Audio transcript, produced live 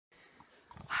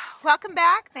Welcome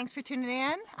back. Thanks for tuning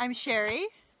in. I'm Sherry.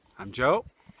 I'm Joe.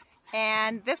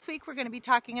 And this week we're going to be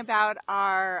talking about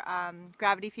our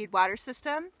gravity feed water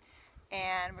system.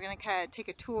 And we're going to kind of take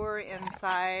a tour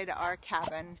inside our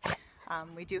cabin.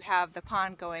 We do have the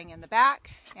pond going in the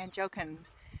back, and Joe can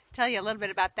tell you a little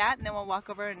bit about that, and then we'll walk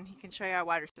over and he can show you our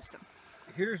water system.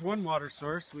 Here's one water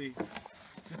source. We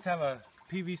just have a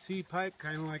PVC pipe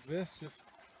kind of like this, just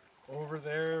over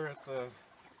there at the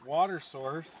water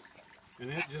source, and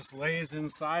it just lays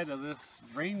inside of this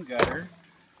rain gutter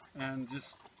and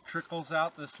just trickles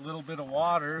out this little bit of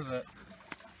water that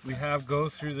we have go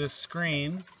through this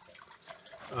screen.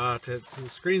 The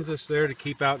screen's just there to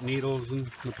keep out needles and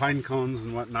the pine cones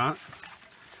and whatnot.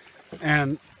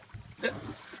 And it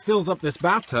fills up this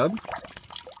bathtub.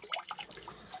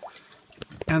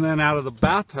 And then out of the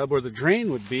bathtub where the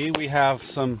drain would be, we have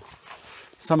some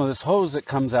of this hose that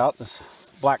comes out, this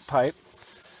black pipe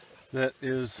that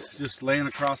is just laying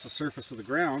across the surface of the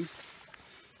ground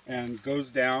and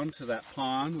goes down to that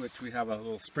pond, which we have a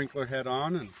little sprinkler head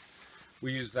on, and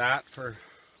we use that for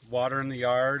watering the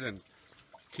yard and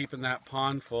keeping that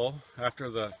pond full. After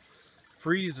the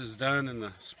freeze is done in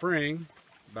the spring,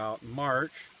 about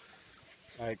March,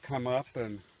 I come up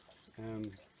and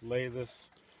lay this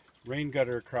rain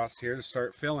gutter across here to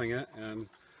start filling it, and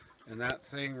that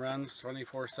thing runs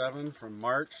 24/7 from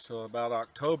March till about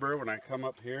October, when I come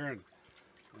up here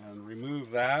and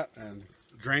remove that and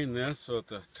drain this so that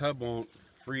the tub won't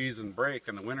freeze and break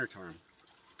in the wintertime.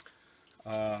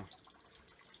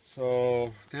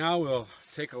 So now we'll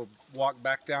take a walk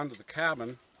back down to the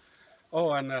cabin.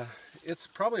 Oh, and it's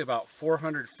probably about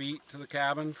 400 feet to the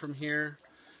cabin from here,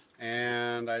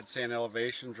 and I'd say an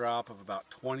elevation drop of about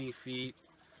 20 feet.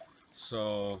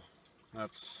 So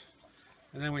that's,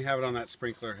 and then we have it on that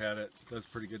sprinkler head. It does a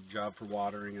pretty good job for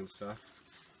watering and stuff.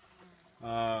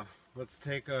 Let's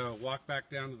take a walk back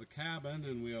down to the cabin,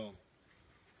 and we'll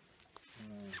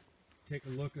take a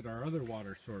look at our other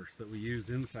water source that we use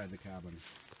inside the cabin.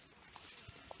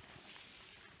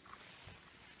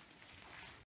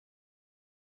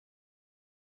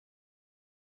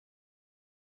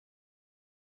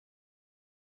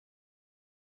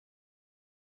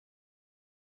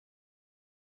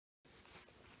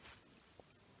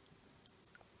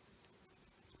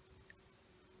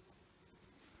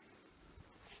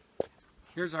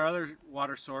 Here's our other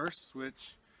water source,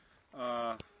 which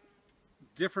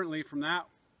differently from that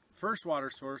first water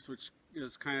source, which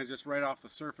is kind of just right off the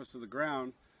surface of the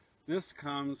ground, this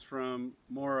comes from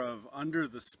more of under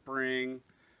the spring,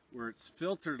 where it's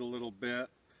filtered a little bit,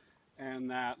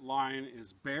 and that line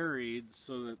is buried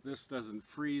so that this doesn't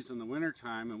freeze in the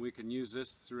wintertime, and we can use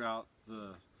this throughout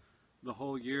the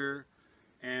whole year.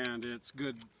 And it's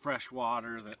good fresh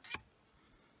water that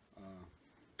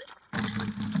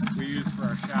we use for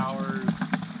our showers,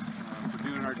 for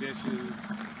doing our dishes,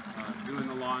 doing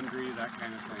the laundry, that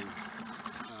kind of thing.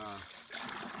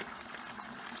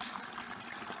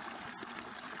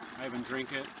 I even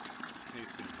drink it.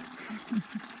 Tastes good.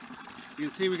 You can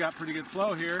see we got pretty good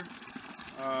flow here.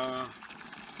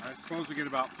 I suppose we get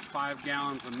about 5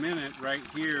 gallons a minute right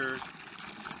here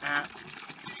at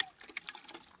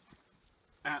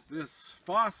this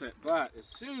faucet. But as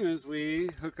soon as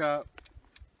we hook up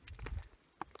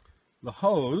the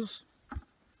hose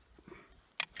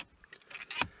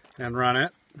and run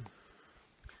it,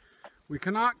 we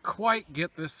cannot quite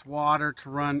get this water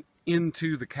to run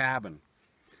into the cabin.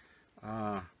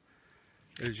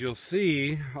 As you'll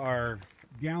see, our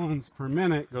gallons per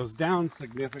minute goes down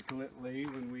significantly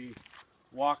when we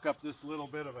walk up this little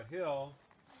bit of a hill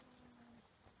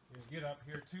and get up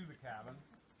here to the cabin.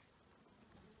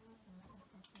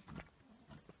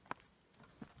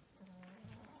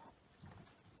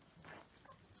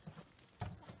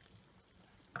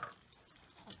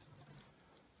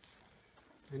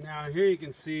 And now here you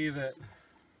can see that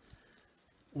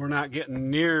we're not getting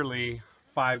nearly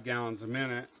 5 gallons a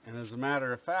minute. And as a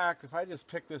matter of fact, if I just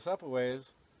pick this up a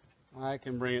ways, I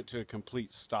can bring it to a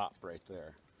complete stop right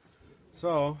there.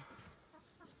 So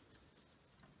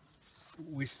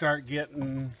we start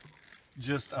getting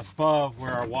just above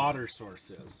where our water source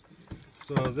is.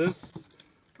 So this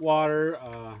water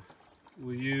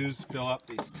we use, fill up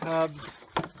these tubs,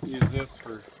 use this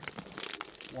for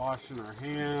washing our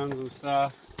hands and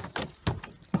stuff.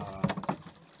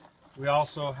 We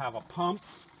also have a pump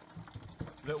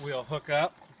that we'll hook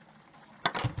up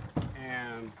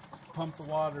and pump the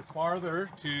water farther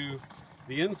to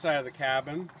the inside of the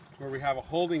cabin, where we have a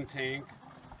holding tank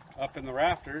up in the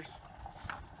rafters.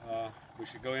 We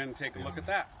should go in and take a look at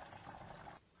that.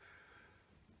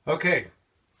 Okay,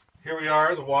 here we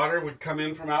are. The water would come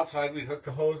in from outside. We'd hook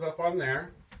the hose up on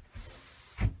there.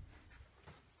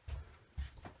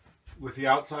 with the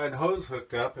outside hose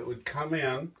hooked up, it would come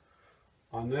in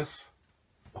on this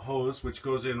hose, which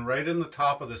goes in right in the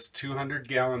top of this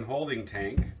 200-gallon holding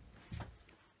tank.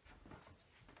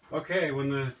 Okay, when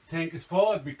the tank is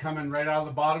full, it'd be coming right out of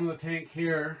the bottom of the tank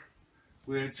here,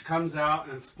 which comes out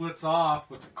and splits off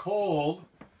with the cold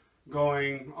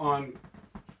going on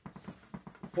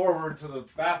forward to the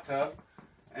bathtub,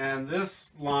 and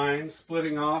this line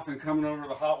splitting off and coming over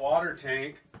the hot water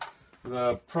tank.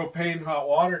 The propane hot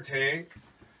water tank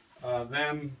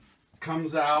then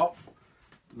comes out.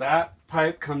 That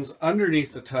pipe comes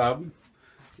underneath the tub,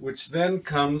 which then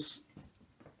comes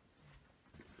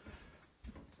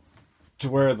to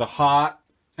where the hot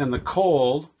and the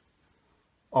cold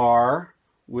are,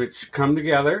 which come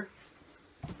together.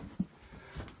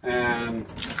 And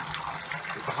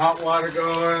get the hot water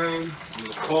going, and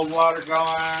the cold water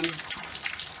going.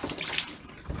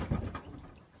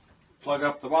 Plug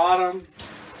up the bottom.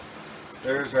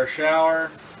 There's our shower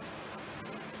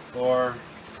for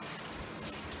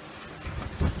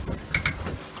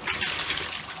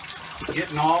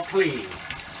getting all clean.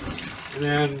 And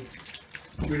then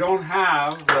we don't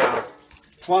have the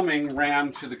plumbing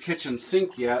ran to the kitchen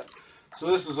sink yet,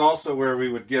 so this is also where we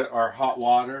would get our hot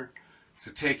water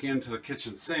to take into the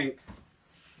kitchen sink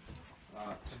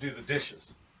to do the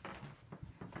dishes.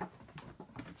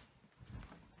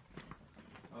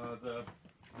 The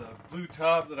blue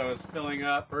tub that I was filling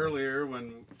up earlier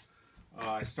when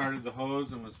I started the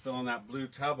hose and was filling that blue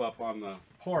tub up on the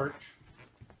porch,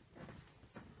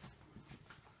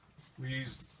 we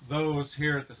use those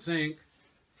here at the sink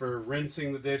for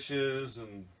rinsing the dishes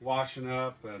and washing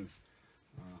up and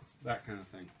that kind of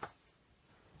thing.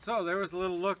 So there was a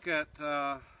little look at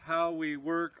how we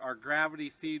work our gravity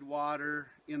feed water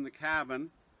in the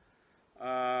cabin.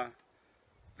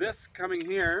 This coming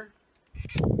here,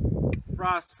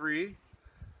 frost free.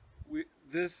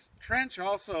 This trench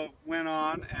also went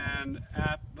on, and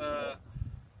at the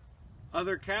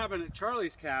other cabin, at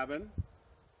Charlie's cabin,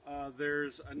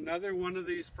 there's another one of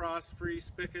these frost free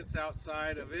spigots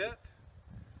outside of it,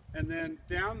 and then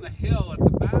down the hill at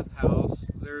the bathhouse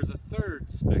there's a third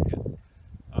spigot.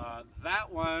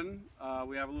 That one,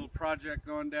 we have a little project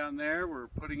going down there. We're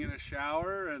putting in a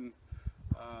shower, and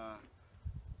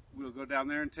we'll go down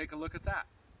there and take a look at that.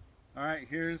 Alright,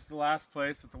 here's the last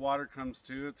place that the water comes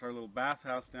to. It's our little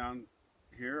bathhouse down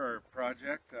here, our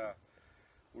project.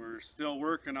 We're still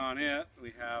working on it.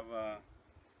 We have,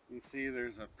 you can see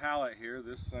there's a pallet here.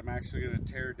 This I'm actually going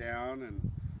to tear down,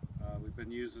 and we've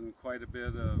been using quite a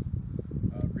bit of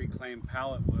reclaimed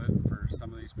pallet wood for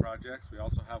some of these projects. We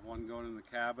also have one going in the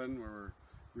cabin where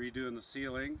we're redoing the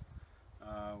ceiling.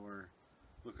 We're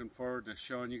looking forward to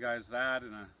showing you guys that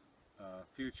in a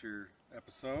future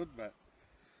episode, but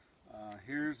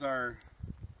here's our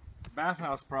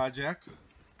bathhouse project.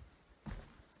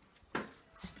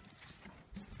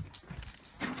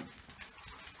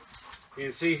 You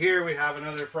can see here we have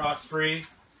another frost-free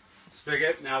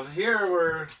spigot. Now here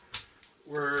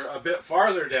we're a bit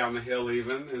farther down the hill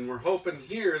even, and we're hoping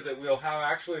here that we'll have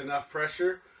actually enough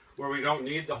pressure where we don't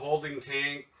need the holding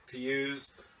tank to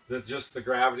use, that just the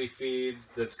gravity feed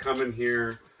that's coming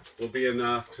here will be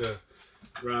enough to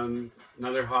run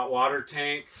another hot water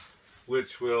tank,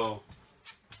 which will,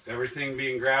 everything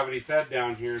being gravity fed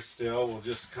down here still, will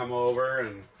just come over,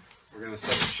 and we're going to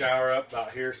set the shower up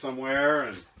about here somewhere,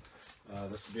 and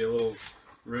this will be a little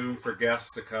room for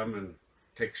guests to come and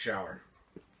take a shower.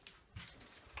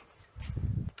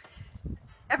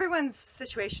 Everyone's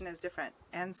situation is different,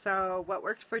 and so what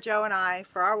worked for Joe and I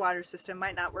for our water system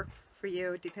might not work for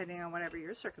you depending on whatever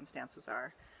your circumstances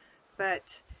are.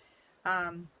 But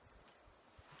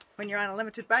when you're on a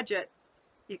limited budget,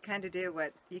 you kind of do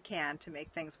what you can to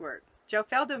make things work. Joe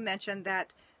Feldo mentioned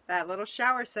that that little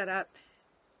shower setup,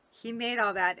 he made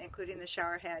all that, including the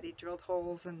shower head. He drilled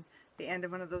holes in the end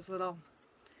of one of those little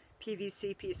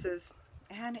PVC pieces,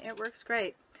 and it works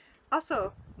great.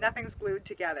 Also, nothing's glued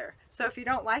together, so if you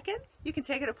don't like it, you can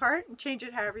take it apart and change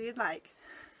it however you'd like.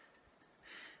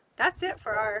 That's it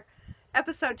for our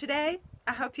episode today.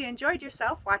 I hope you enjoyed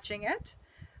yourself watching it.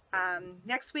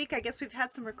 Next week, I guess we've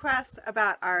had some requests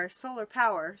about our solar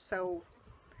power, so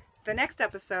the next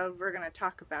episode we're going to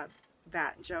talk about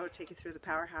that. Joe will take you through the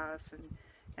powerhouse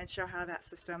and show how that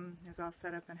system is all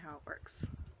set up and how it works.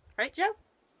 Right, Joe?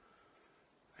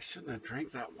 I shouldn't have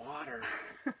drank that water.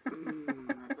 My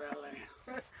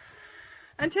belly.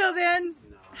 Until then,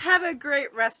 have a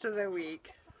great rest of the week.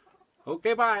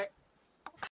 Okay, bye.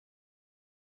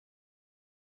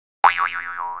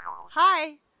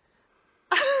 Hi.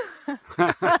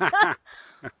 I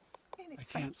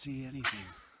can't see anything.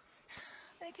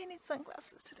 I think I need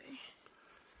sunglasses today.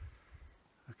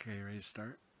 Okay, you ready to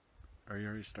start? Are you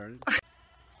already started? Show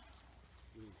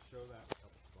that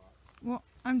couple spots. Well,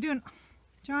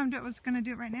 John, I was going to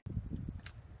do it right now.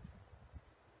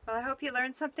 Well, I hope you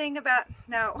learned something about,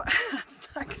 no, that's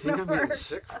not going to work. I think I'm getting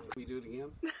sick. Can we do it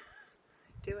again?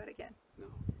 Do it again.